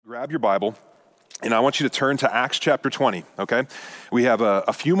grab your Bible, and I want you to turn to Acts chapter 20, okay? We have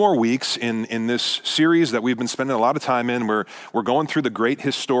a few more weeks in this series that we've been spending a lot of time in. We're going through the great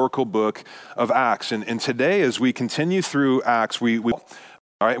historical book of Acts. And today, as we continue through Acts,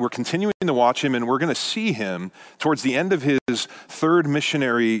 all right, we're continuing to watch him, and we're going to see him towards the end of his third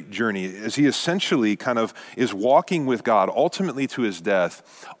missionary journey as he essentially kind of is walking with God, ultimately to his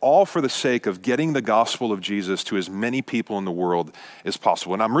death, all for the sake of getting the gospel of Jesus to as many people in the world as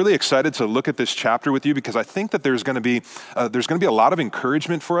possible. And I'm really excited to look at this chapter with you because I think that there's going to be a lot of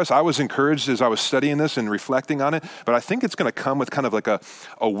encouragement for us. I was encouraged as I was studying this and reflecting on it, but I think it's going to come with kind of like a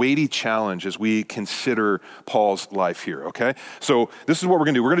weighty challenge as we consider Paul's life here, okay? So this is what we're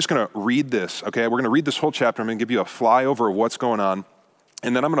going to do. We're just going to read this, okay? We're going to read this whole chapter. I'm going to give you a flyover of what's going on,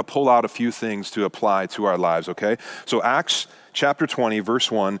 and then I'm going to pull out a few things to apply to our lives, okay? So Acts chapter 20,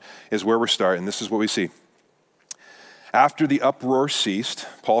 verse 1 is where we're starting. This is what we see. After the uproar ceased,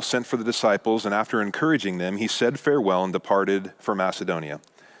 Paul sent for the disciples, and after encouraging them, he said farewell and departed for Macedonia.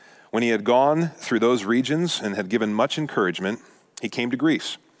 When he had gone through those regions and had given much encouragement, he came to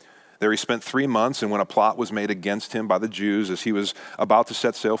Greece. There he spent 3 months, and when a plot was made against him by the Jews as he was about to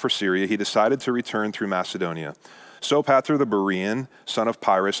set sail for Syria, he decided to return through Macedonia. Sopater the Berean, son of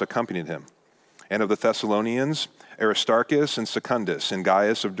Pyrrhus, accompanied him. And of the Thessalonians, Aristarchus and Secundus, and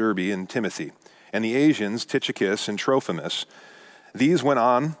Gaius of Derbe and Timothy. And the Asians, Tychicus and Trophimus. These went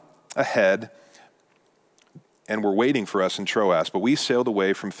on ahead and were waiting for us in Troas. But we sailed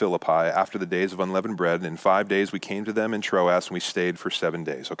away from Philippi after the days of unleavened bread. And in 5 days we came to them in Troas, and we stayed for 7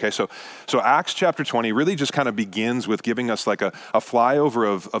 days. Okay, so Acts chapter 20 really just kind of begins with giving us like a flyover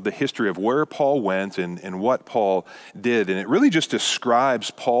of the history of where Paul went and what Paul did. And it really just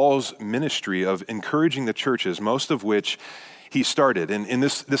describes Paul's ministry of encouraging the churches, most of which he started. And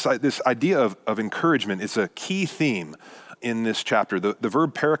this idea of encouragement is a key theme in this chapter. The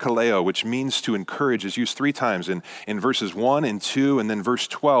verb parakaleo, which means to encourage, is used 3 times in verses 1 and 2, and then verse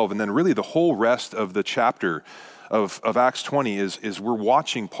 12, and then really the whole rest of the chapter of Acts 20 is we're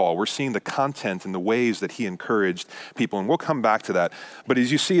watching Paul. We're seeing the content and the ways that he encouraged people, and we'll come back to that. But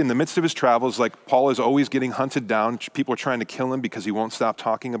as you see, in the midst of his travels, like Paul is always getting hunted down. People are trying to kill him because he won't stop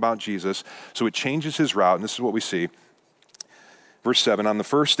talking about Jesus. So it changes his route, and this is what we see. Verse 7, on the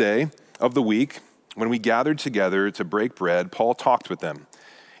first day of the week, when we gathered together to break bread, Paul talked with them,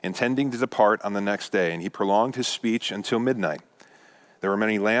 intending to depart on the next day, and he prolonged his speech until midnight. There were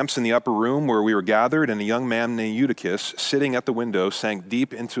many lamps in the upper room where we were gathered, and a young man named Eutychus, sitting at the window, sank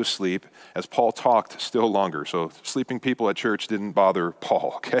deep into a sleep as Paul talked still longer. So sleeping people at church didn't bother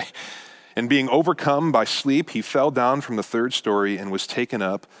Paul, okay? And being overcome by sleep, he fell down from the 3rd story and was taken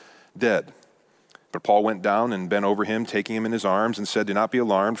up dead. But Paul went down and bent over him, taking him in his arms, and said, "Do not be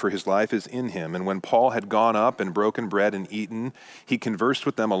alarmed, for his life is in him." And when Paul had gone up and broken bread and eaten, he conversed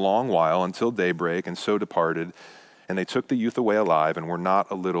with them a long while until daybreak, and so departed. And they took the youth away alive and were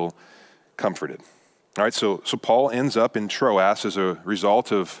not a little comforted. All right, so Paul ends up in Troas as a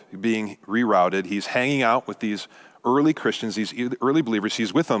result of being rerouted. He's hanging out with these early Christians, these early believers.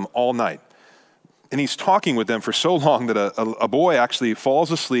 He's with them all night. And he's talking with them for so long that a boy actually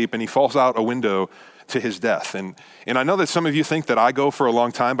falls asleep and he falls out a window to his death. And I know that some of you think that I go for a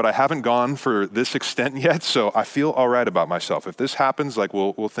long time, but I haven't gone for this extent yet, so I feel all right about myself. If this happens, like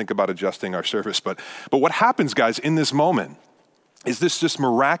we'll think about adjusting our service. But what happens, guys, in this moment is this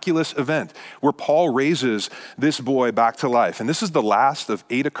miraculous event where Paul raises this boy back to life. And this is the last of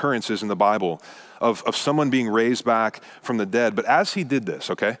 8 occurrences in the Bible of someone being raised back from the dead. But as he did this,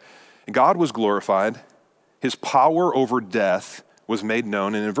 okay, God was glorified, his power over death was made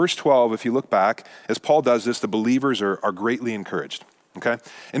known. And in verse 12, if you look back, as Paul does this, the believers are greatly encouraged, okay?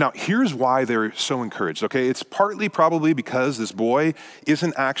 And now here's why they're so encouraged, okay? It's partly probably because this boy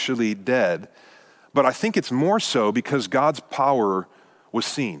isn't actually dead, but I think it's more so because God's power was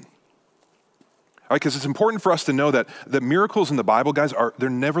seen. All right, because it's important for us to know that the miracles in the Bible, guys, they're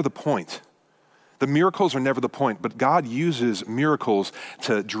never the point. The miracles are never the point, but God uses miracles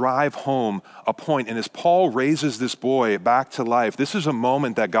to drive home a point. And as Paul raises this boy back to life, this is a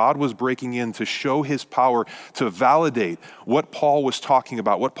moment that God was breaking in to show his power, to validate what Paul was talking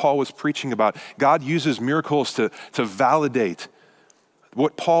about, what Paul was preaching about. God uses miracles to validate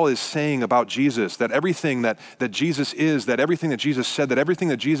what Paul is saying about Jesus, that everything that Jesus is, that everything that Jesus said, that everything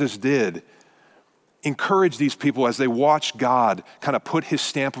that Jesus did, encourage these people as they watch God kind of put his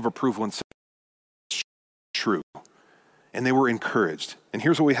stamp of approval and say, true. And they were encouraged. And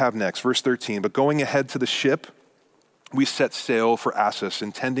here's what we have next, verse 13. But going ahead to the ship, we set sail for Assos,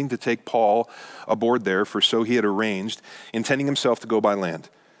 intending to take Paul aboard there, for so he had arranged, intending himself to go by land.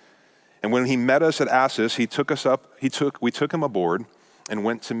 And when he met us at Assos, we took him aboard, and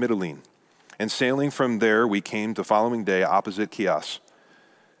went to Mytilene. And sailing from there, we came the following day opposite Chios.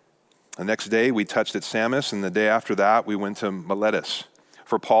 The next day, we touched at Samos, and the day after that, we went to Miletus.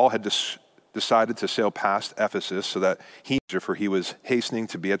 For Paul had decided to sail past Ephesus so that he was hastening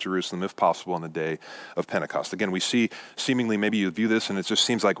to be at Jerusalem, if possible, on the day of Pentecost. Again, we see seemingly, maybe you view this and it just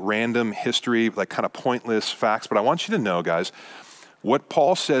seems like random history, like kind of pointless facts. But I want you to know, guys, what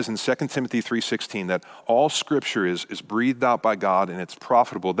Paul says in 2 Timothy 3:16, that all scripture is breathed out by God and it's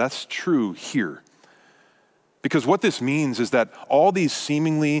profitable, that's true here. Because what this means is that all these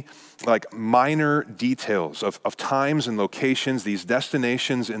seemingly like minor details of times and locations, these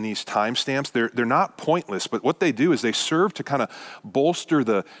destinations and these timestamps, they're not pointless, but what they do is they serve to kind of bolster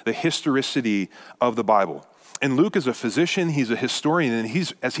the historicity of the Bible. And Luke is a physician, he's a historian,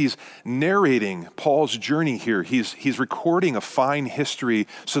 and as he's narrating Paul's journey here, he's recording a fine history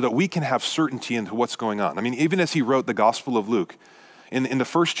so that we can have certainty into what's going on. I mean, even as he wrote the Gospel of Luke, in the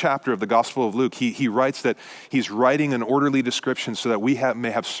first chapter of the Gospel of Luke, he writes that he's writing an orderly description so that we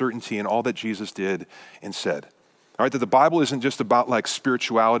may have certainty in all that Jesus did and said. All right, that the Bible isn't just about like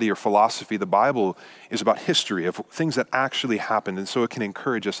spirituality or philosophy. The Bible is about history of things that actually happened, and so it can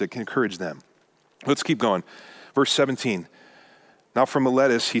encourage us, it can encourage them. Let's keep going. Verse 17. Now from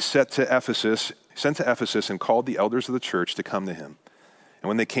Miletus he sent to Ephesus and called the elders of the church to come to him. And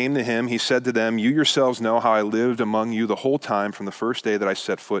when they came to him, he said to them, "You yourselves know how I lived among you the whole time from the first day that I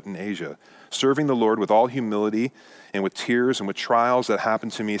set foot in Asia, serving the Lord with all humility and with tears and with trials that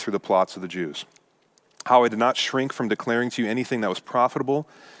happened to me through the plots of the Jews. How I did not shrink from declaring to you anything that was profitable,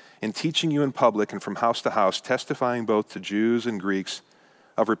 in teaching you in public and from house to house, testifying both to Jews and Greeks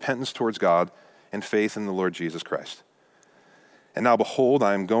of repentance towards God and faith in the Lord Jesus Christ. And now behold,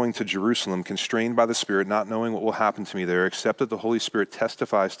 I am going to Jerusalem, constrained by the Spirit, not knowing what will happen to me there, except that the Holy Spirit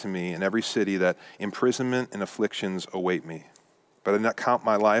testifies to me in every city that imprisonment and afflictions await me. But I do not count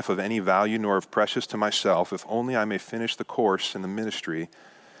my life of any value nor of precious to myself, if only I may finish the course in the ministry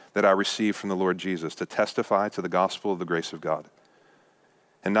that I received from the Lord Jesus, to testify to the gospel of the grace of God.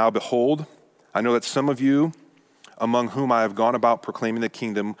 And now behold, I know that some of you, among whom I have gone about proclaiming the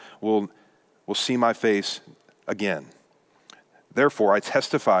kingdom, will see my face again. Therefore, I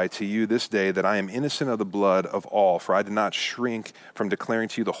testify to you this day that I am innocent of the blood of all, for I did not shrink from declaring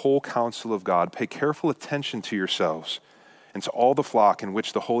to you the whole counsel of God. Pay careful attention to yourselves and to all the flock in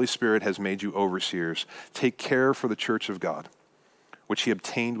which the Holy Spirit has made you overseers. Take care for the church of God, which he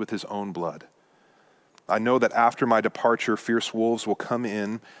obtained with his own blood. I know that after my departure, fierce wolves will come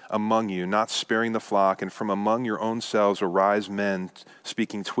in among you, not sparing the flock, and from among your own selves arise men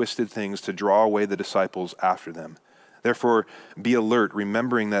speaking twisted things to draw away the disciples after them. Therefore, be alert,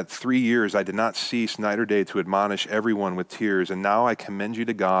 remembering that 3 years I did not cease night or day to admonish everyone with tears. And now I commend you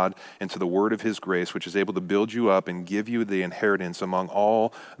to God and to the word of his grace, which is able to build you up and give you the inheritance among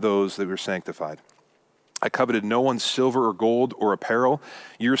all those that were sanctified. I coveted no one's silver or gold or apparel.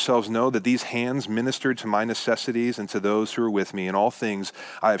 You yourselves know that these hands ministered to my necessities and to those who are with me. In all things,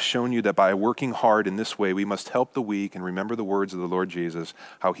 I have shown you that by working hard in this way, we must help the weak and remember the words of the Lord Jesus,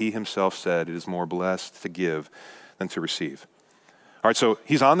 how he himself said, it is more blessed to give than to receive. All right, so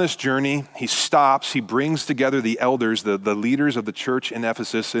he's on this journey. He stops. He brings together the elders, the leaders of the church in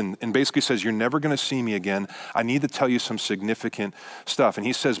Ephesus, and basically says, you're never going to see me again. I need to tell you some significant stuff. And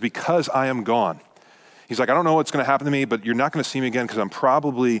he says, because I am gone. He's like, I don't know what's going to happen to me, but you're not going to see me again because I'm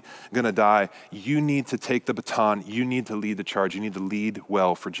probably going to die. You need to take the baton. You need to lead the charge. You need to lead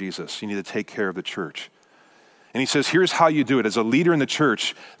well for Jesus. You need to take care of the church. And he says, here's how you do it. As a leader in the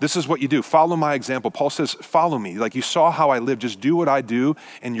church, this is what you do. Follow my example. Paul says, follow me. Like you saw how I live, just do what I do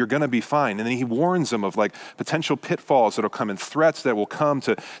and you're going to be fine. And then he warns them of like potential pitfalls that will come and threats that will come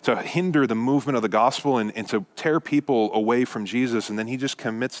to hinder the movement of the gospel and to tear people away from Jesus. And then he just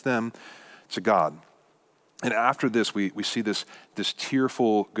commits them to God. And after this, we see this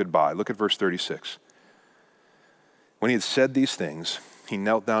tearful goodbye. Look at verse 36. When he had said these things, he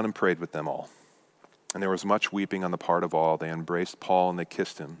knelt down and prayed with them all. And there was much weeping on the part of all. They embraced Paul and they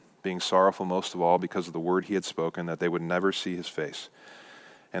kissed him, being sorrowful most of all because of the word he had spoken, that they would never see his face.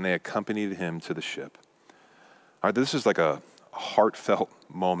 And they accompanied him to the ship. All right, this is like a heartfelt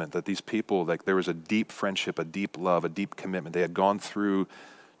moment that these people, like there was a deep friendship, a deep love, a deep commitment. They had gone through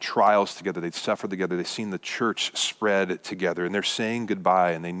trials together. They'd suffered together. They'd seen the church spread together. And they're saying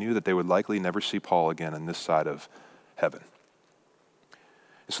goodbye, and they knew that they would likely never see Paul again on this side of heaven.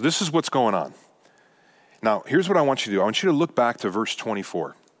 So this is what's going on. Now, here's what I want you to do. I want you to look back to verse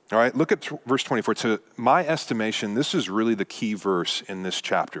 24. All right, look at verse 24. To my estimation, this is really the key verse in this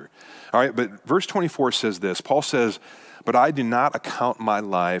chapter. All right, but verse 24 says this. Paul says, but I do not account my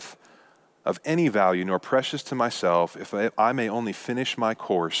life of any value nor precious to myself if I may only finish my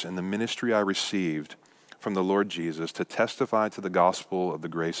course in the ministry I received from the Lord Jesus to testify to the gospel of the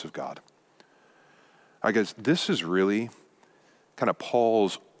grace of God. I guess this is really kind of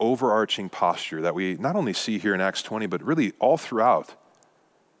Paul's overarching posture that we not only see here in Acts 20, but really all throughout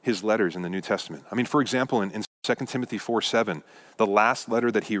his letters in the New Testament. I mean, for example, in 2 Timothy 4:7, the last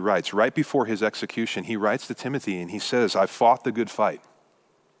letter that he writes, right before his execution, he writes to Timothy and he says, "I fought the good fight.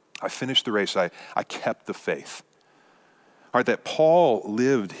 I finished the race. I kept the faith." All right, that Paul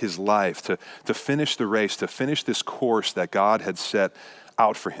lived his life to finish the race, to finish this course that God had set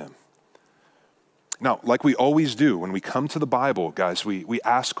out for him. Now, like we always do, when we come to the Bible, guys, we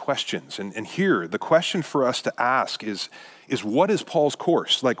ask questions. And here, the question for us to ask is what is Paul's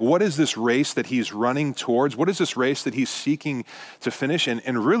course? Like, what is this race that he's running towards? What is this race that he's seeking to finish?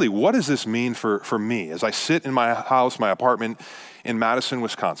 And really, what does this mean for me as I sit in my house, my apartment in Madison,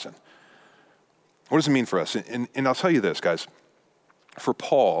 Wisconsin? What does it mean for us? And I'll tell you this, guys. For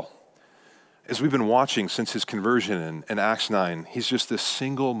Paul, as we've been watching since his conversion in Acts 9, he's just this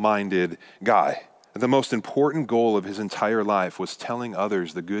single-minded guy. The most important goal of his entire life was telling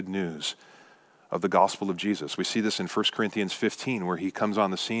others the good news of the gospel of Jesus. We see this in 1 Corinthians 15, where he comes on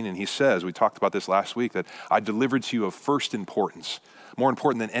the scene and he says, we talked about this last week, that I delivered to you of first importance. More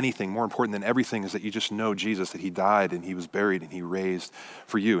important than anything, more important than everything is that you just know Jesus, that he died and he was buried and he raised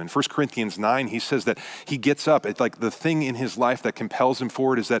for you. In 1 Corinthians 9, he says that he gets up. It's like the thing in his life that compels him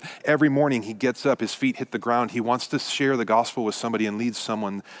forward is that every morning he gets up, his feet hit the ground. He wants to share the gospel with somebody and lead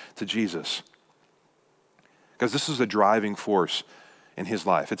someone to Jesus. Because this is a driving force in his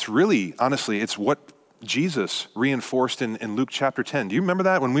life. It's really, honestly, it's what Jesus reinforced in Luke chapter 10. Do you remember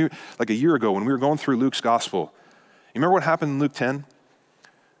that? When like a year ago, when we were going through Luke's gospel, you remember what happened in Luke 10?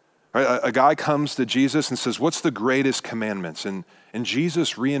 Right, a guy comes to Jesus and says, what's the greatest commandments? And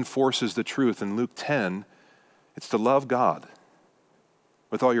Jesus reinforces the truth in Luke 10. It's to love God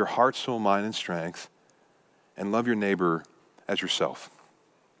with all your heart, soul, mind, and strength, and love your neighbor as yourself.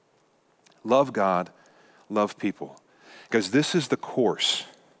 Love God, love people. Because this is the course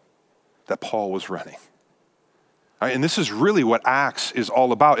that Paul was running. All right, and this is really what Acts is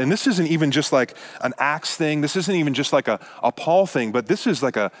all about. And this isn't even just like an Acts thing. This isn't even just like a Paul thing, but this is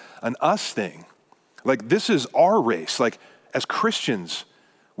like an us thing. Like, this is our race. Like, as Christians,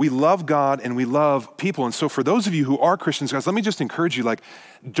 we love God and we love people. And so for those of you who are Christians, guys, let me just encourage you, like,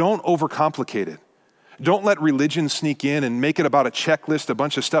 don't overcomplicate it. Don't let religion sneak in and make it about a checklist, a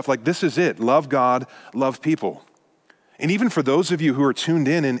bunch of stuff. Like, this is it. Love God, love people. And even for those of you who are tuned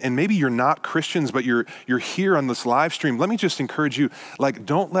in and maybe you're not Christians, but you're here on this live stream, let me just encourage you, like,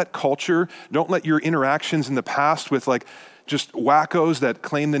 don't let culture, don't let your interactions in the past with like just wackos that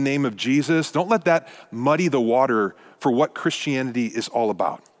claim the name of Jesus, don't let that muddy the water for what Christianity is all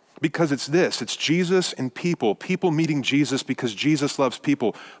about. Because it's this, it's Jesus and people meeting Jesus because Jesus loves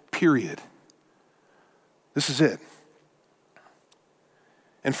people, period. This is it.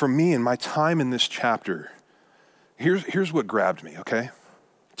 And for me, in my time in this chapter, here's what grabbed me, okay?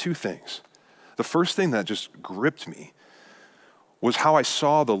 Two things. The first thing that just gripped me was how I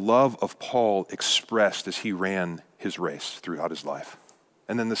saw the love of Paul expressed as he ran his race throughout his life.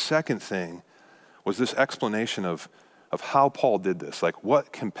 And then the second thing was this explanation of how Paul did this, like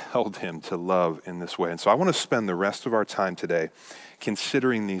what compelled him to love in this way. And so I want to spend the rest of our time today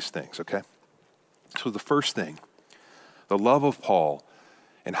considering these things, okay? So the first thing, the love of Paul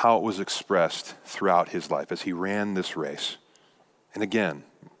and how it was expressed throughout his life as he ran this race. And again,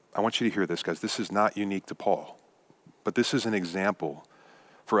 I want you to hear this, guys. This is not unique to Paul, but this is an example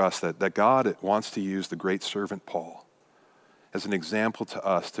for us that God wants to use the great servant Paul as an example to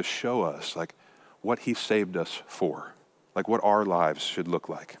us to show us like what he saved us for, like what our lives should look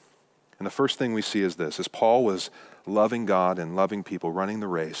like. And the first thing we see is this, as Paul was loving God and loving people, running the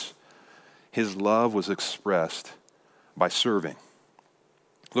race, his love was expressed by serving.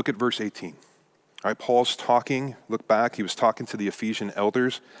 Look at verse 18. All right, Paul's talking. Look back. He was talking to the Ephesian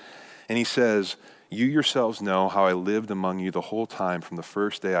elders, and he says, you yourselves know how I lived among you the whole time from the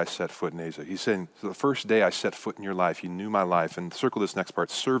first day I set foot in Asia. He's saying, so the first day I set foot in your life, you knew my life. And circle this next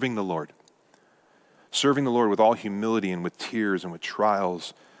part, serving the Lord. Serving the Lord with all humility and with tears and with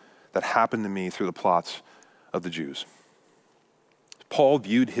trials that happened to me through the plots of the Jews. Paul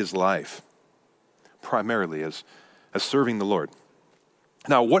viewed his life primarily as serving the Lord.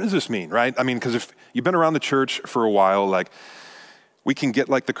 Now, what does this mean, right? I mean, because if you've been around the church for a while, like, we can get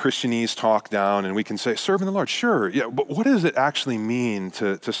like the Christianese talk down and we can say, serving the Lord, sure. Yeah, but what does it actually mean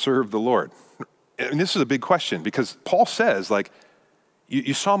to serve the Lord? And this is a big question because Paul says, like,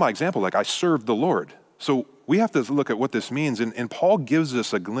 you saw my example, like, I served the Lord. So we have to look at what this means. And Paul gives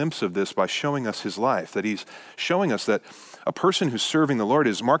us a glimpse of this by showing us his life, that he's showing us that a person who's serving the Lord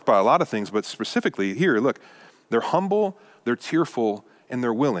is marked by a lot of things, but specifically here, look, they're humble, they're tearful, and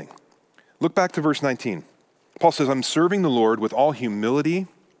they're willing. Look back to verse 19. Paul says, I'm serving the Lord with all humility,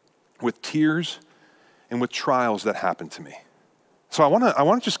 with tears, and with trials that happen to me. So I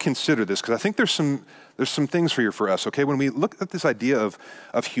want to just consider this, because I think there's some things here for us, okay? When we look at this idea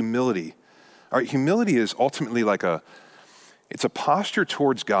of humility, all right, humility is ultimately it's a posture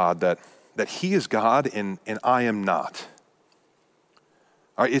towards God that he is God and I am not.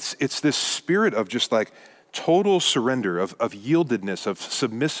 All right, it's this spirit of just like total surrender, of yieldedness, of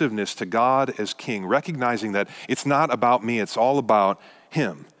submissiveness to God as King, recognizing that it's not about me, it's all about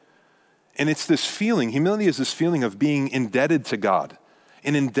him. And it's this feeling, humility is this feeling of being indebted to God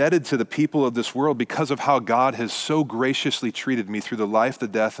and indebted to the people of this world because of how God has so graciously treated me through the life, the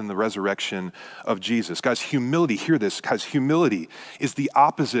death, and the resurrection of Jesus. Guys, humility, hear this, guys, humility is the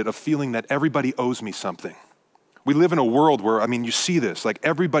opposite of feeling that everybody owes me something. We live in a world where, you see this, like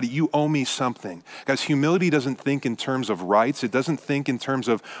everybody, you owe me something. Guys, humility doesn't think in terms of rights. It doesn't think in terms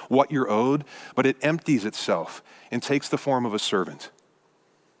of what you're owed, but it empties itself and takes the form of a servant.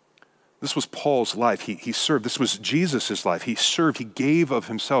 This was Paul's life. He served. This was Jesus' life. He served. He gave of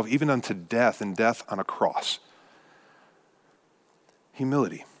himself, even unto death, and death on a cross.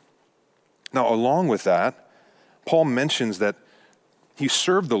 Humility. Now, along with that, Paul mentions that he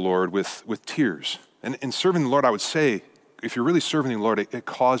served the Lord with tears. And in serving the Lord, I would say, if you're really serving the Lord, it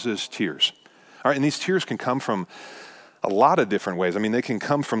causes tears. All right, and these tears can come from a lot of different ways. They can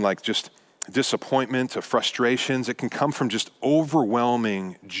come from just disappointment to frustrations. It can come from just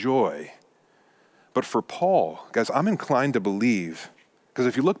overwhelming joy. But for Paul, guys, I'm inclined to believe, because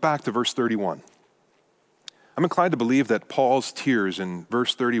if you look back to verse 31, I'm inclined to believe that Paul's tears in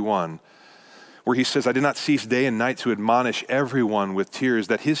verse 31, where he says, I did not cease day and night to admonish everyone with tears,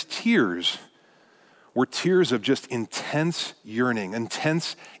 that his tears were tears of just intense yearning,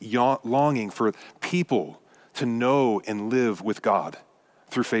 intense longing for people to know and live with God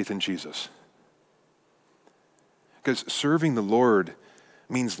through faith in Jesus. Because serving the Lord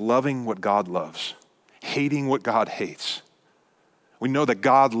means loving what God loves, hating what God hates. We know that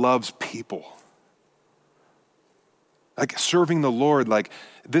God loves people. Like serving the Lord,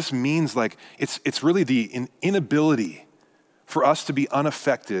 this means it's really the inability for us to be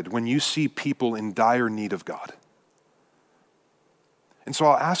unaffected when you see people in dire need of God. And so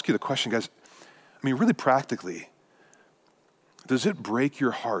I'll ask you the question, guys, really practically, does it break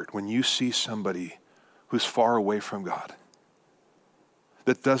your heart when you see somebody who's far away from God,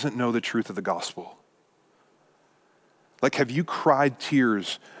 that doesn't know the truth of the gospel? Have you cried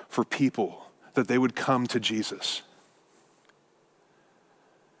tears for people that they would come to Jesus?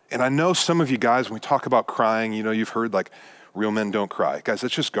 And I know some of you guys, when we talk about crying, you've heard real men don't cry. Guys,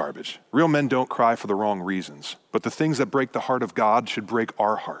 that's just garbage. Real men don't cry for the wrong reasons. But the things that break the heart of God should break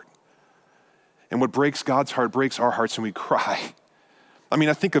our heart. And what breaks God's heart breaks our hearts, and we cry.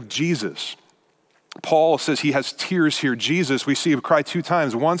 I think of Jesus. Paul says he has tears here. Jesus, we see him cry 2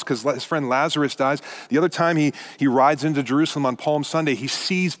 times. Once because his friend Lazarus dies. The other time he rides into Jerusalem on Palm Sunday. He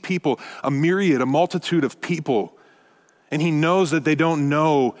sees people, a multitude of people. And he knows that they don't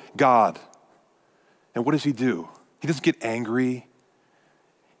know God. And what does he do? He doesn't get angry.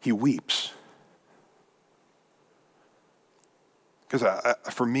 He weeps. Because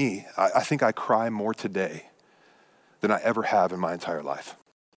for me, I think I cry more today than I ever have in my entire life.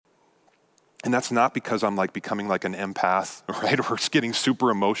 And that's not because I'm becoming an empath, right? Or getting super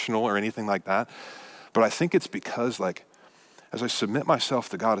emotional or anything like that. But I think it's because as I submit myself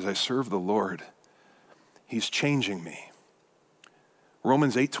to God, as I serve the Lord, he's changing me.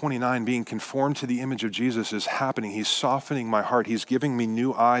 Romans 8:29, being conformed to the image of Jesus is happening. He's softening my heart. He's giving me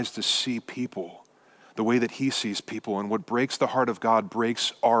new eyes to see people the way that he sees people. And what breaks the heart of God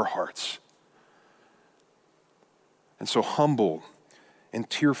breaks our hearts. And so humble and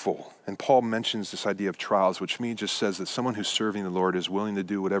tearful. And Paul mentions this idea of trials, which to me just says that someone who's serving the Lord is willing to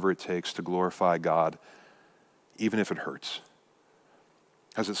do whatever it takes to glorify God, even if it hurts.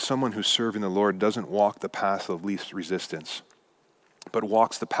 As it's someone who's serving the Lord doesn't walk the path of least resistance, but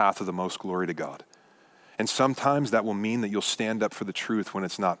walks the path of the most glory to God. And sometimes that will mean that you'll stand up for the truth when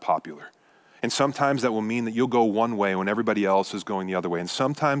it's not popular. And sometimes that will mean that you'll go one way when everybody else is going the other way. And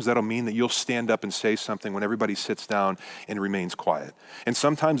sometimes that'll mean that you'll stand up and say something when everybody sits down and remains quiet. And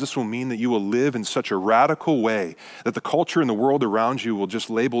sometimes this will mean that you will live in such a radical way that the culture and the world around you will just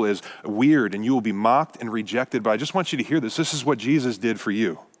label as weird and you will be mocked and rejected. But I just want you to hear this. This is what Jesus did for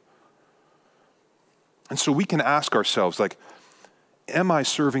you. And so we can ask ourselves, am I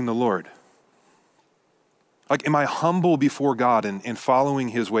serving the Lord? Like, am I humble before God in following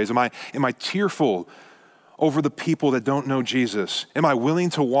his ways? Am I tearful over the people that don't know Jesus? Am I willing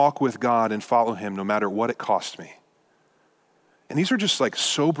to walk with God and follow him no matter what it costs me? And these are just like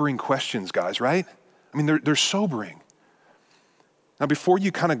sobering questions, guys, right? I mean, they're sobering. Now, before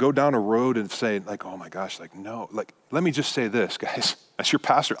you kind of go down a road and say like, oh my gosh, like no, like let me just say this, guys, as your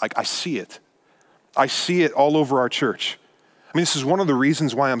pastor, like I see it. I see it all over our church. I mean, this is one of the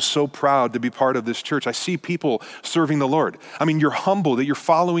reasons why I'm so proud to be part of this church. I see people serving the Lord. I mean, you're humble, that you're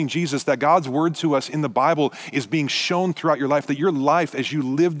following Jesus, that God's word to us in the Bible is being shown throughout your life, that your life, as you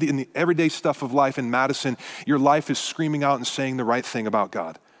live in the everyday stuff of life in Madison, your life is screaming out and saying the right thing about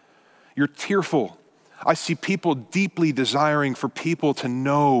God. You're tearful. I see people deeply desiring for people to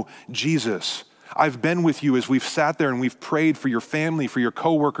know Jesus. I've been with you as we've sat there and we've prayed for your family, for your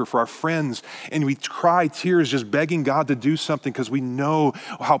coworker, for our friends, and we cry tears just begging God to do something because we know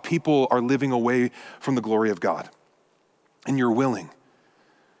how people are living away from the glory of God. And you're willing.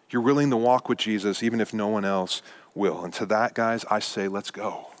 You're willing to walk with Jesus even if no one else will. And to that, guys, I say, let's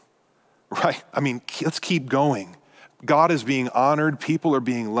go. Right? I mean, let's keep going. God is being honored. People are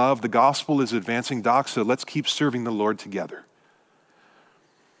being loved. The gospel is advancing. Doxa, let's keep serving the Lord together.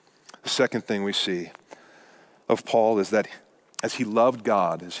 The second thing we see of Paul is that as he loved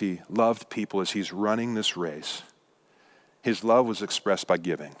God, as he loved people, as he's running this race, his love was expressed by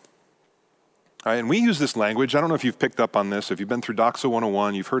giving. All right, and we use this language. I don't know if you've picked up on this. If you've been through Doxa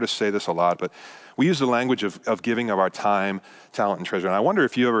 101, you've heard us say this a lot, but we use the language of giving of our time, talent, and treasure. And I wonder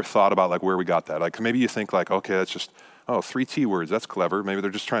if you ever thought about like where we got that. Like maybe you think like, okay, that's just, 3 T words, that's clever. Maybe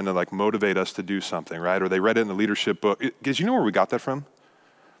they're just trying to like motivate us to do something, right? Or they read it in the leadership book. Because you know where we got that from?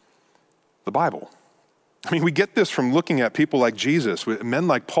 The Bible. I mean, we get this from looking at people like Jesus, men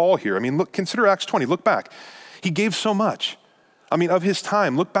like Paul here. I mean, look, consider Acts 20. Look back. He gave so much. I mean, of his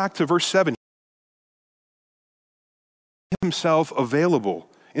time. Look back to verse 7. Himself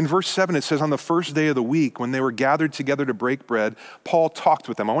available. In verse 7, it says, on the first day of the week, when they were gathered together to break bread, Paul talked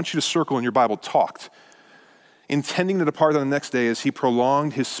with them. I want you to circle in your Bible, talked. Intending to depart on the next day as he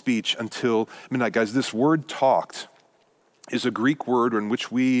prolonged his speech until midnight. Guys, this word talked is a Greek word in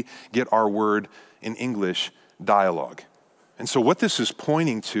which we get our word in English, dialogue. And so what this is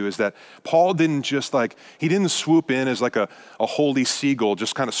pointing to is that Paul didn't just he didn't swoop in as like a holy seagull,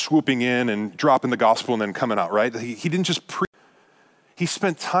 just kind of swooping in and dropping the gospel and then coming out, right? He didn't just he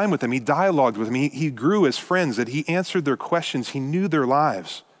spent time with them. He dialogued with them. He grew as friends, that he answered their questions. He knew their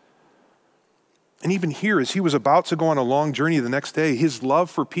lives. And even here, as he was about to go on a long journey the next day, his love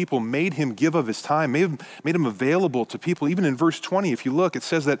for people made him give of his time, made him available to people. Even in verse 20, if you look, it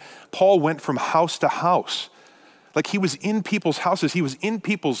says that Paul went from house to house. Like he was in people's houses. He was in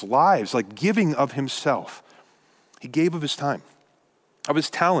people's lives, like giving of himself. He gave of his time, of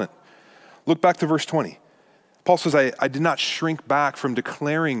his talent. Look back to verse 20. Paul says, I did not shrink back from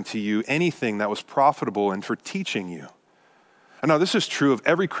declaring to you anything that was profitable and for teaching you. And now this is true of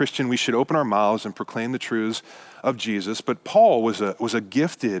every Christian. We should open our mouths and proclaim the truths of Jesus. But Paul was a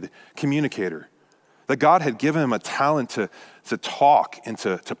gifted communicator. That God had given him a talent to talk and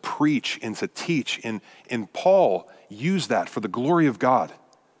to preach and to teach. And Paul used that for the glory of God.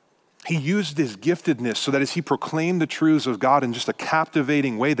 He used his giftedness so that as he proclaimed the truths of God in just a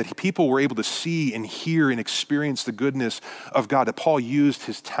captivating way, that people were able to see and hear and experience the goodness of God, that Paul used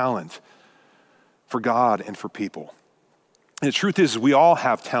his talent for God and for people. And the truth is, we all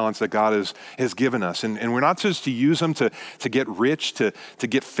have talents that God has given us. And we're not just to use them to get rich, to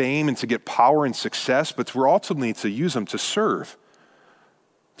get fame, and to get power and success, but we're ultimately to use them to serve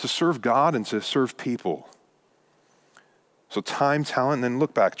God and to serve people. So time, talent, and then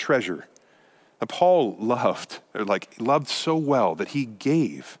look back, treasure. Now, Paul loved so well that he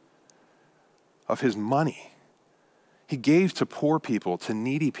gave of his money. He gave to poor people, to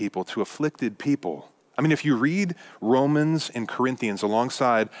needy people, to afflicted people. I mean, if you read Romans and Corinthians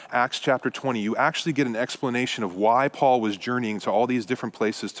alongside Acts chapter 20, you actually get an explanation of why Paul was journeying to all these different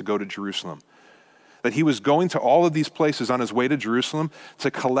places to go to Jerusalem. That he was going to all of these places on his way to Jerusalem to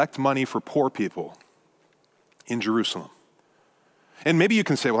collect money for poor people in Jerusalem. And maybe you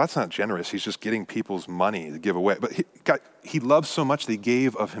can say, well, that's not generous. He's just getting people's money to give away. But he loved so much that he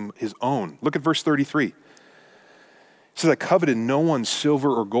gave of his own. Look at verse 33. It says, I coveted no one's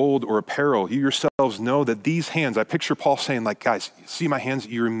silver or gold or apparel. You yourselves know that these hands, I picture Paul saying, guys, see my hands?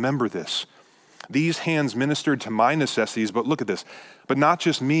 You remember this. These hands ministered to my necessities, but look at this. But not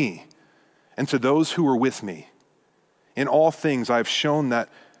just me, and to those who were with me. In all things I have shown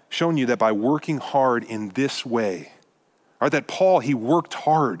you that by working hard in this way, or that Paul, he worked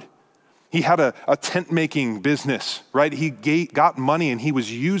hard. He had a tent-making business, right? He got money and he was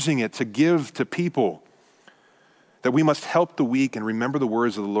using it to give to people. that we must help the weak and remember the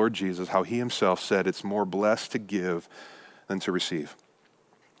words of the Lord Jesus, how he himself said, it's more blessed to give than to receive.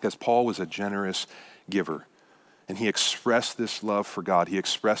 Because Paul was a generous giver, and he expressed this love for God. He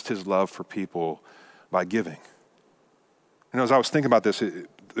expressed his love for people by giving. And as I was thinking about this, the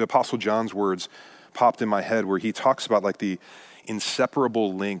Apostle John's words popped in my head where he talks about like the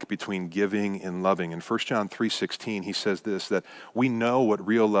inseparable link between giving and loving. In 1 John 3:16, he says this, that we know what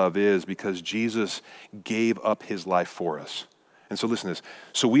real love is because Jesus gave up his life for us. And so listen to this.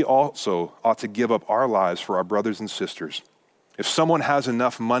 So we also ought to give up our lives for our brothers and sisters. If someone has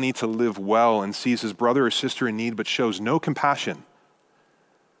enough money to live well and sees his brother or sister in need but shows no compassion,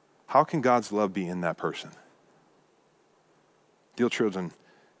 how can God's love be in that person? Dear children,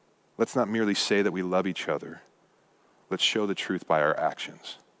 let's not merely say that we love each other. Let's show the truth by our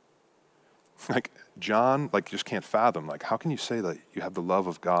actions. Like John, just can't fathom, how can you say that you have the love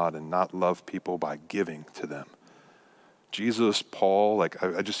of God and not love people by giving to them? Jesus, Paul,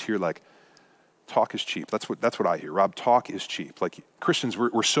 I just hear talk is cheap. That's what I hear. Rob, talk is cheap. Christians,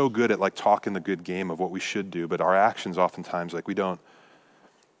 we're so good at talking the good game of what we should do, but our actions oftentimes, we don't.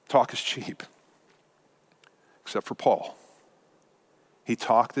 Talk is cheap. Except for Paul. He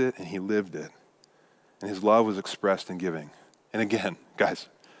talked it and he lived it. And his love was expressed in giving. And again, guys,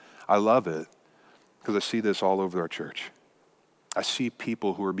 I love it because I see this all over our church. I see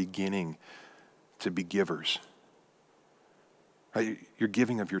people who are beginning to be givers. Right? You're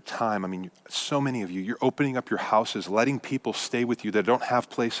giving of your time. So many of you, you're opening up your houses, letting people stay with you that don't have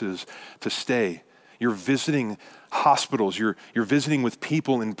places to stay. You're visiting hospitals. You're visiting with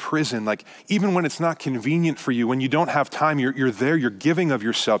people in prison. Even when it's not convenient for you, when you don't have time, you're there. You're giving of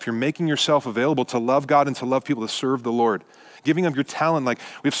yourself. You're making yourself available to love God and to love people, to serve the Lord. Giving of your talent.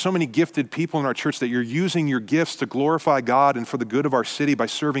 We have so many gifted people in our church that you're using your gifts to glorify God and for the good of our city by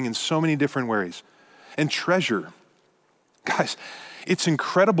serving in so many different ways. And treasure. Guys, it's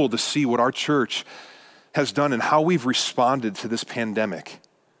incredible to see what our church has done and how we've responded to this pandemic.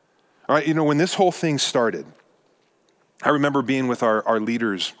 All right, when this whole thing started, I remember being with our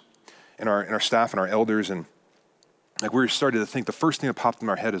leaders and our staff and our elders, and we were starting to think, the first thing that popped in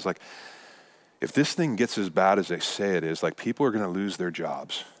our head is if this thing gets as bad as they say it is, people are going to lose their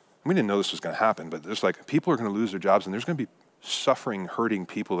jobs. We didn't know this was going to happen, but there's people are going to lose their jobs, and there's going to be suffering, hurting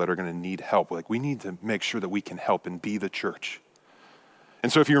people that are going to need help. We need to make sure that we can help and be the church.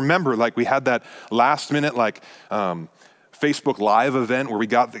 And so if you remember, we had that last minute, Facebook Live event where we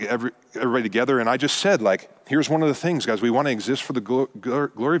got everybody together, and I just said, here's one of the things, guys. We want to exist for the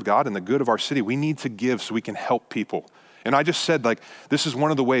glory of God and the good of our city. We need to give so we can help people. And I just said, this is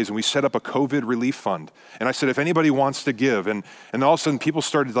one of the ways, and we set up a COVID relief fund. And I said, if anybody wants to give, and all of a sudden people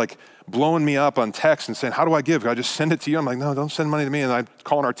started blowing me up on text and saying, how do I give? I just send it to you? I'm no, don't send money to me. And I'm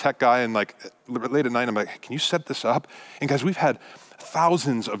calling our tech guy, and late at night, I'm can you set this up? And guys, we've had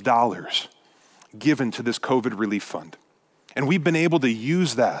thousands of dollars given to this COVID relief fund. And we've been able to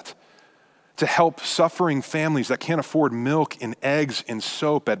use that to help suffering families that can't afford milk and eggs and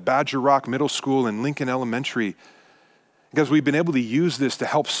soap at Badger Rock Middle School and Lincoln Elementary. Because we've been able to use this to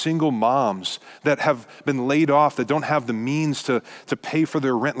help single moms that have been laid off, that don't have the means to pay for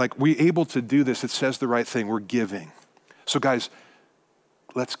their rent. We're able to do this. It says the right thing. We're giving. So guys,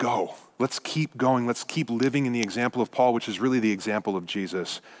 let's go. Let's keep going. Let's keep living in the example of Paul, which is really the example of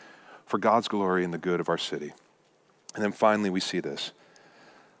Jesus, for God's glory and the good of our city. And then finally, we see this.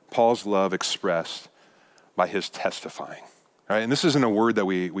 Paul's love expressed by his testifying. Right? And this isn't a word that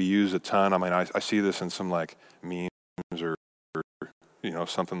we use a ton. I see this in some memes or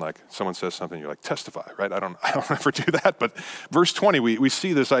something someone says something, you're testify, right? I don't ever do that. But verse 20, we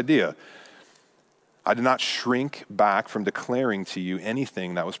see this idea. I did not shrink back from declaring to you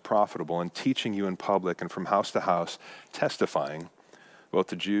anything that was profitable and teaching you in public and from house to house, testifying both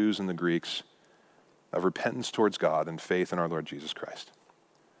to Jews and the Greeks of repentance towards God and faith in our Lord Jesus Christ.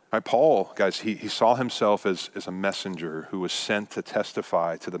 Right, Paul, guys, he saw himself as a messenger who was sent to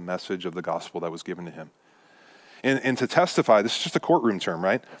testify to the message of the gospel that was given to him. And to testify, this is just a courtroom term,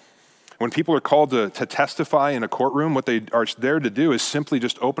 right? When people are called to testify in a courtroom, what they are there to do is simply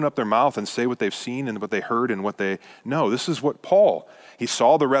just open up their mouth and say what they've seen and what they heard and what they know. This is what Paul, he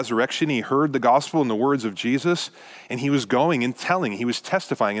saw the resurrection, he heard the gospel and the words of Jesus, and he was going and telling, he was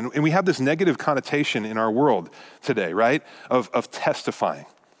testifying. And we have this negative connotation in our world today, right, of testifying.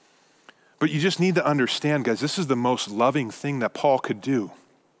 But you just need to understand, guys, this is the most loving thing that Paul could do.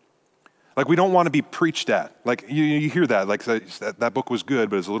 We don't want to be preached at. You hear that, that book was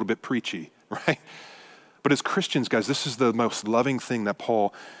good, but it's a little bit preachy, right? But as Christians, guys, this is the most loving thing that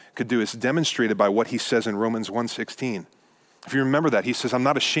Paul could do. It's demonstrated by what he says in Romans 1:16. If you remember that, he says, I'm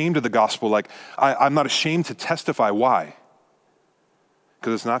not ashamed of the gospel. Like, I'm not ashamed to testify. Why?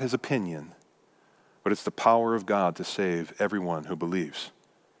 Because it's not his opinion, but it's the power of God to save everyone who believes.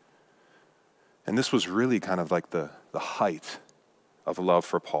 And this was really kind of like the height of love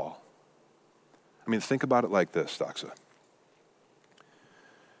for Paul. I mean, think about it like this, Doxa.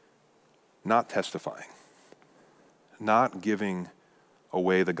 Not testifying, not giving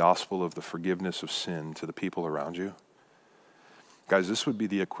away the gospel of the forgiveness of sin to the people around you. Guys, this would be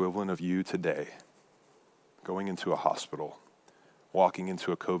the equivalent of you today going into a hospital, walking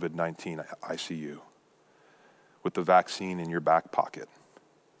into a COVID-19 ICU with the vaccine in your back pocket,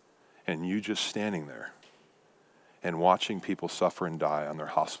 and you just standing there and watching people suffer and die on their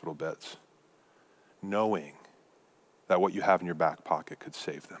hospital beds, knowing that what you have in your back pocket could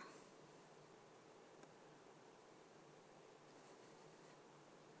save them.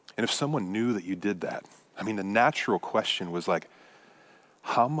 And if someone knew that you did that, I mean, the natural question was like,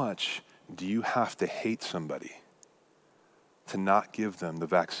 how much do you have to hate somebody to not give them the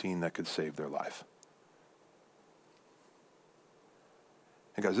vaccine that could save their life?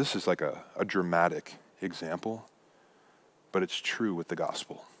 And guys, this is like a dramatic example, but it's true with the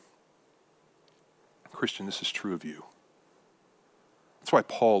gospel. Christian, this is true of you. That's why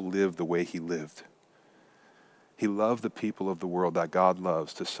Paul lived the way he lived. He loved the people of the world that God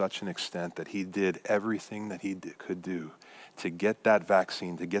loves to such an extent that he did everything that he could do to get that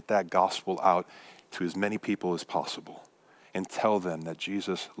vaccine, to get that gospel out to as many people as possible and tell them that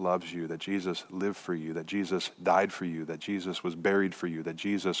Jesus loves you, that Jesus lived for you, that Jesus died for you, that Jesus was buried for you, that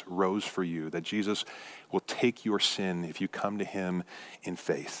Jesus rose for you, that Jesus will take your sin if you come to him in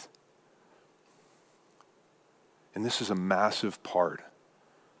faith. And this is a massive part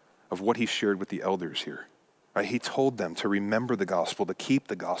of what he shared with the elders here. Right? He told them to remember the gospel, to keep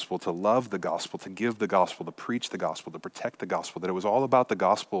the gospel, to love the gospel, to give the gospel, to preach the gospel, to protect the gospel, that it was all about the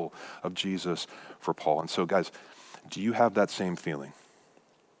gospel of Jesus for Paul. And so, guys, do you have that same feeling?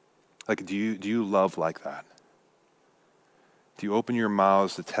 Like, do you love like that? Do you open your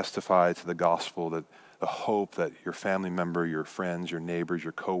mouths to testify to the gospel, that the hope that your family member, your friends, your neighbors,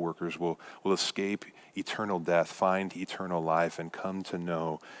 your coworkers will escape eternal death, find eternal life, and come to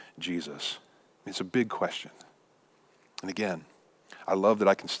know Jesus? It's a big question. And again, I love that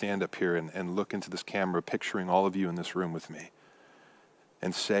I can stand up here and look into this camera, picturing all of you in this room with me,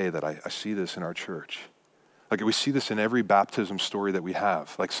 and say that I see this in our church. Like, we see this in every baptism story that we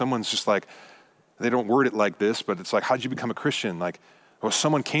have. Like, someone's just like, they don't word it like this, but it's like, how'd you become a Christian? Like, well,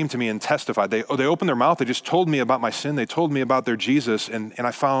 someone came to me and testified. They opened their mouth. They just told me about my sin. They told me about their Jesus, and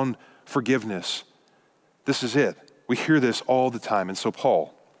I found forgiveness. This is it. We hear this all the time. And so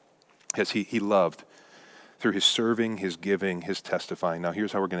Paul, as he loved through his serving, his giving, his testifying. Now,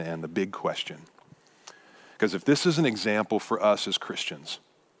 here's how we're going to end, the big question. Because if this is an example for us as Christians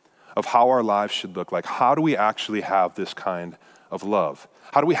of how our lives should look like, how do we actually have this kind of love?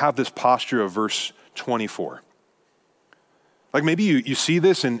 How do we have this posture of verse 24? Like, maybe you see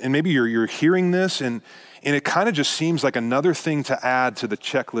this and maybe you're hearing this and it kind of just seems like another thing to add to the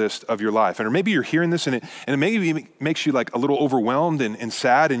checklist of your life. Or maybe you're hearing this and it maybe makes you like a little overwhelmed and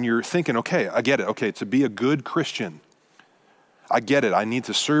sad, and you're thinking, okay, I get it. Okay, to be a good Christian, I get it. I need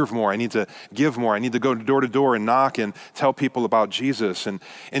to serve more. I need to give more. I need to go door to door and knock and tell people about Jesus. And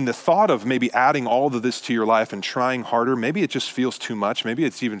the thought of maybe adding all of this to your life and trying harder, maybe it just feels too much. Maybe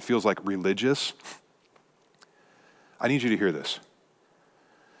it even feels like religious. I need you to hear this.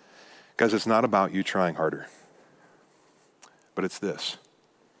 Guys, it's not about you trying harder, but it's this.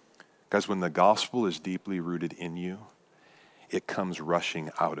 Guys, when the gospel is deeply rooted in you, it comes rushing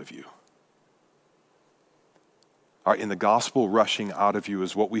out of you. All right, in the gospel rushing out of you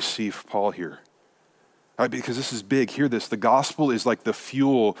is what we see for Paul here. All right, because this is big. Hear this. The gospel is like the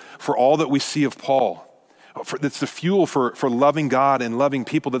fuel for all that we see of Paul. It's the fuel for loving God and loving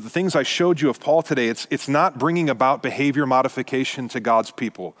people. That the things I showed you of Paul today, it's not bringing about behavior modification to God's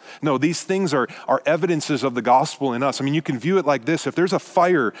people. No, these things are evidences of the gospel in us. I mean, you can view it like this. If there's a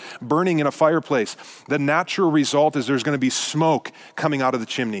fire burning in a fireplace, the natural result is there's going to be smoke coming out of the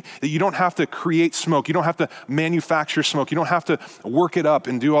chimney. That you don't have to create smoke. You don't have to manufacture smoke. You don't have to work it up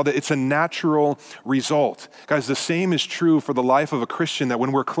and do all that. It's a natural result. Guys, the same is true for the life of a Christian, that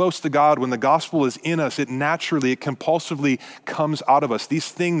when we're close to God, when the gospel is in us, it compulsively comes out of us. These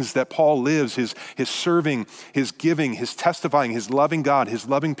things that Paul lives, his serving, his giving, his testifying, his loving God, his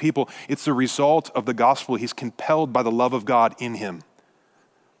loving people, it's the result of the gospel. He's compelled by the love of God in him.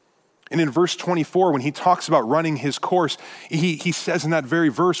 And in verse 24, when he talks about running his course, he says in that very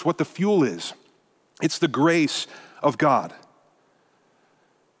verse what the fuel is. It's the grace of God.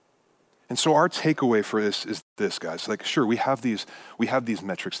 And so our takeaway for this is this, guys. Like, sure, we have these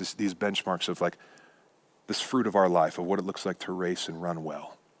metrics, these benchmarks of like this fruit of our life, of what it looks like to race and run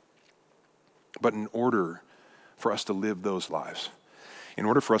well. But in order for us to live those lives, in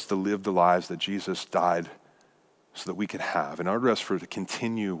order for us to live the lives that Jesus died so that we could have, in order for us to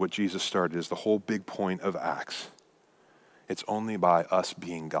continue what Jesus started, is the whole big point of Acts. It's only by us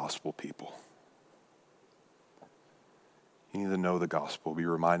being gospel people. You need to know the gospel, be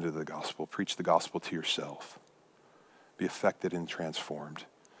reminded of the gospel, preach the gospel to yourself, be affected and transformed,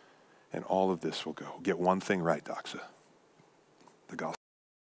 and all of this will go. Get one thing right, Doxa. The gospel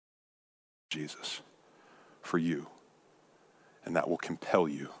of Jesus for you, and that will compel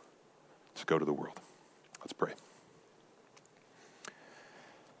you to go to the world. Let's pray.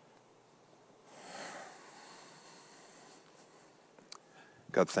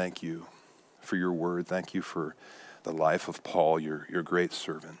 God, thank you for your word. Thank you for the life of Paul, your great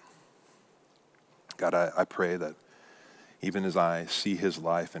servant. God, I pray that even as I see his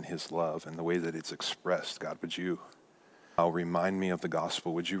life and his love and the way that it's expressed, God, would you remind me of the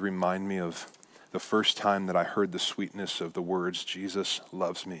gospel? Would you remind me of the first time that I heard the sweetness of the words, Jesus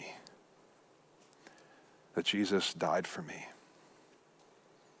loves me, that Jesus died for me?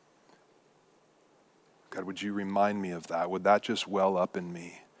 God, would you remind me of that? Would that just well up in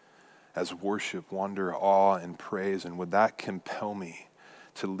me as worship, wonder, awe, and praise? And would that compel me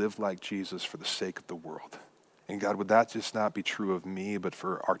to live like Jesus for the sake of the world? And God, would that just not be true of me, but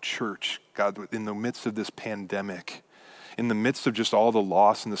for our church? God, in the midst of this pandemic, in the midst of just all the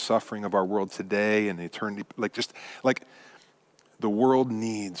loss and the suffering of our world today and eternity, like the world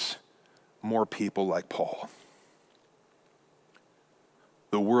needs more people like Paul.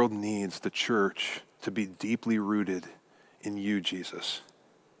 The world needs the church to be deeply rooted in you, Jesus.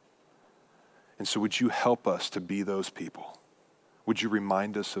 And so would you help us to be those people? Would you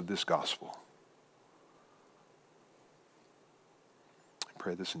remind us of this gospel? I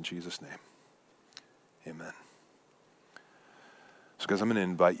pray this in Jesus' name. Amen. So guys, I'm going to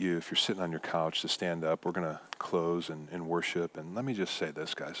invite you, if you're sitting on your couch, to stand up. We're going to close and worship. And let me just say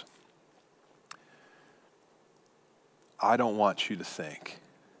this, guys. I don't want you to think,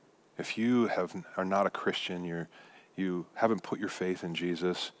 if you are not a Christian, you haven't put your faith in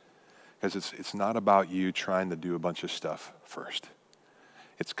Jesus, because it's not about you trying to do a bunch of stuff first.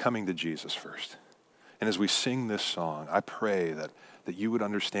 It's coming to Jesus first. And as we sing this song, I pray that you would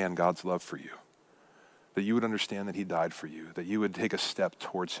understand God's love for you, that you would understand that he died for you, that you would take a step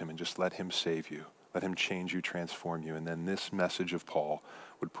towards him and just let him save you, let him change you, transform you, and then this message of Paul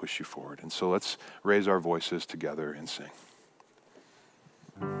would push you forward. And so let's raise our voices together and sing.